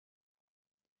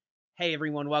Hey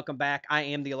everyone, welcome back. I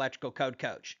am the Electrical Code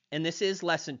Coach, and this is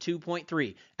lesson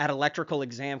 2.3 at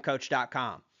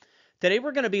electricalexamcoach.com. Today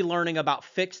we're going to be learning about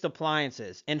fixed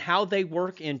appliances and how they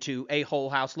work into a whole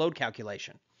house load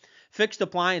calculation. Fixed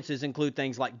appliances include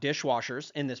things like dishwashers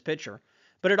in this picture,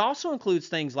 but it also includes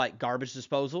things like garbage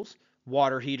disposals,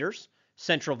 water heaters,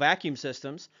 central vacuum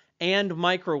systems, and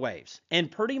microwaves,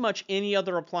 and pretty much any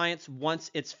other appliance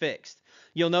once it's fixed.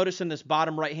 You'll notice in this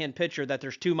bottom right-hand picture that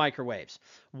there's two microwaves.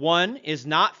 One is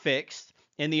not fixed,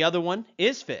 and the other one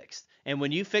is fixed. And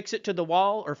when you fix it to the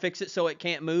wall or fix it so it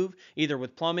can't move, either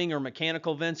with plumbing or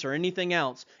mechanical vents or anything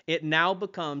else, it now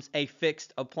becomes a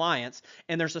fixed appliance.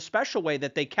 And there's a special way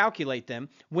that they calculate them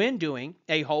when doing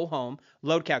a whole home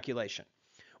load calculation.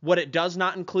 What it does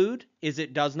not include is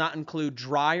it does not include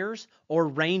dryers or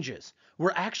ranges.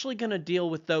 We're actually going to deal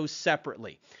with those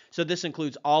separately. So this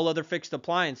includes all other fixed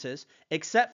appliances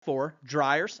except for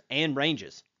dryers and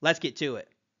ranges. Let's get to it.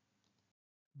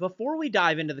 Before we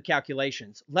dive into the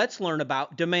calculations, let's learn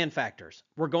about demand factors.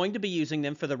 We're going to be using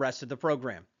them for the rest of the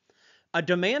program. A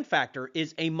demand factor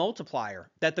is a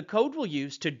multiplier that the code will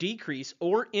use to decrease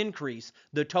or increase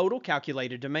the total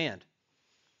calculated demand.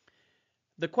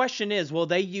 The question is, will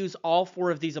they use all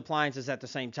four of these appliances at the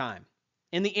same time?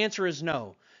 And the answer is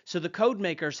no. So the code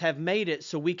makers have made it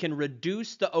so we can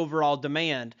reduce the overall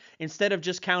demand. Instead of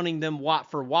just counting them watt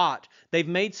for watt, they've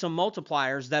made some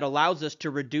multipliers that allows us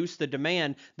to reduce the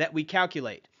demand that we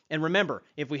calculate. And remember,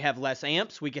 if we have less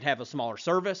amps, we could have a smaller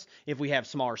service. If we have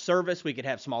smaller service, we could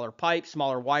have smaller pipe,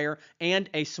 smaller wire, and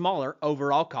a smaller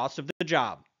overall cost of the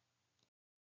job.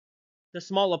 The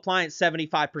small appliance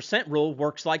 75% rule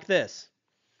works like this.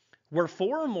 Where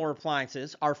four or more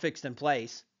appliances are fixed in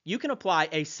place, you can apply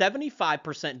a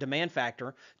 75% demand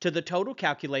factor to the total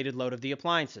calculated load of the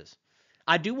appliances.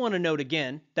 I do want to note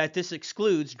again that this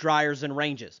excludes dryers and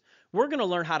ranges. We're going to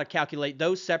learn how to calculate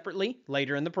those separately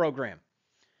later in the program.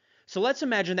 So let's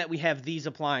imagine that we have these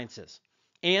appliances.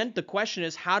 And the question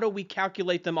is, how do we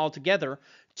calculate them all together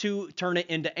to turn it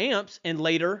into amps and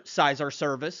later size our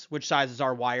service, which sizes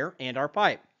our wire and our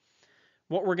pipe?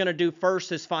 What we're going to do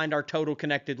first is find our total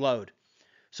connected load.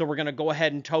 So we're going to go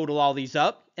ahead and total all these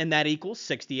up, and that equals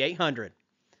 6,800.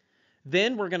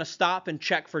 Then we're going to stop and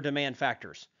check for demand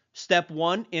factors. Step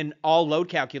one in all load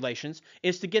calculations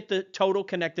is to get the total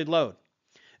connected load.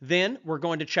 Then we're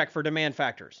going to check for demand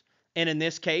factors. And in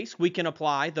this case, we can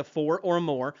apply the 4 or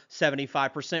more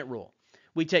 75% rule.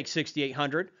 We take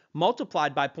 6,800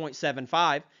 multiplied by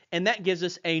 0.75, and that gives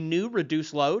us a new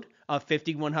reduced load of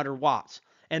 5,100 watts.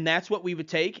 And that's what we would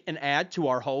take and add to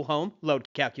our whole home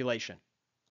load calculation.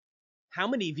 How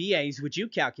many VAs would you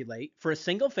calculate for a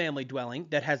single family dwelling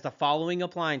that has the following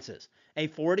appliances: a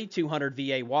 4,200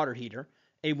 VA water heater,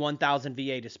 a 1,000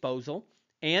 VA disposal,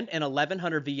 and an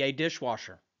 1,100 VA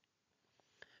dishwasher?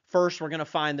 First, we're going to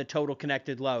find the total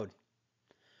connected load.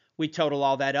 We total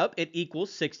all that up, it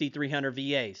equals 6,300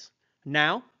 VAs.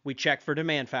 Now, we check for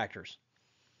demand factors.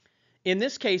 In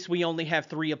this case, we only have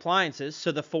three appliances,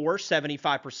 so the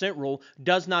 75% rule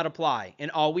does not apply,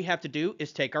 and all we have to do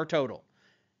is take our total.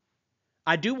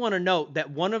 I do want to note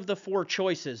that one of the four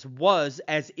choices was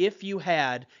as if you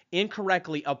had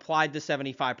incorrectly applied the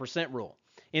 75% rule.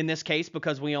 In this case,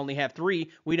 because we only have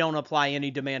three, we don't apply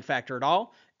any demand factor at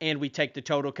all, and we take the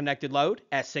total connected load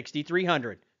at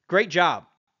 6,300. Great job.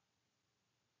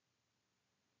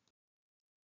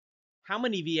 How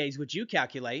many VAs would you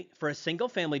calculate for a single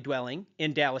family dwelling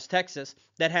in Dallas, Texas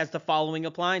that has the following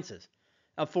appliances: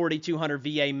 a 4,200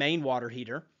 VA main water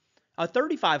heater, a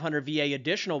 3,500 VA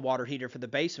additional water heater for the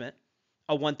basement,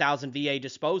 a 1,000 VA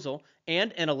disposal,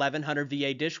 and an 1,100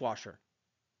 VA dishwasher?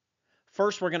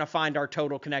 First, we're going to find our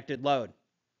total connected load.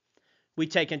 We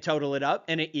take and total it up,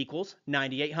 and it equals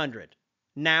 9,800.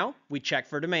 Now, we check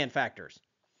for demand factors.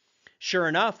 Sure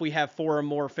enough, we have four or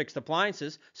more fixed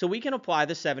appliances, so we can apply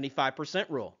the 75%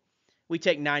 rule. We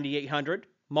take 9,800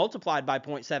 multiplied by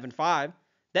 0.75.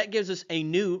 That gives us a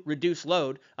new reduced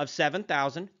load of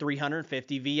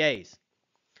 7,350 VAs.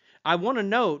 I want to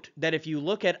note that if you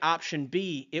look at option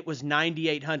B, it was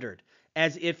 9,800,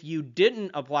 as if you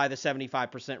didn't apply the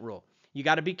 75% rule. You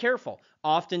got to be careful.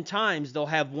 Oftentimes, they'll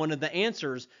have one of the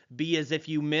answers be as if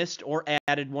you missed or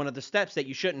added one of the steps that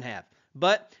you shouldn't have.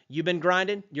 But you've been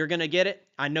grinding. You're going to get it.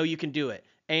 I know you can do it.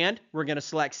 And we're going to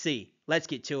select C. Let's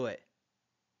get to it.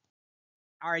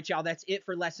 All right, y'all, that's it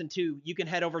for lesson 2. You can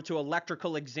head over to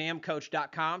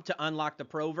electricalexamcoach.com to unlock the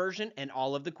pro version and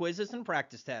all of the quizzes and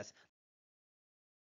practice tests.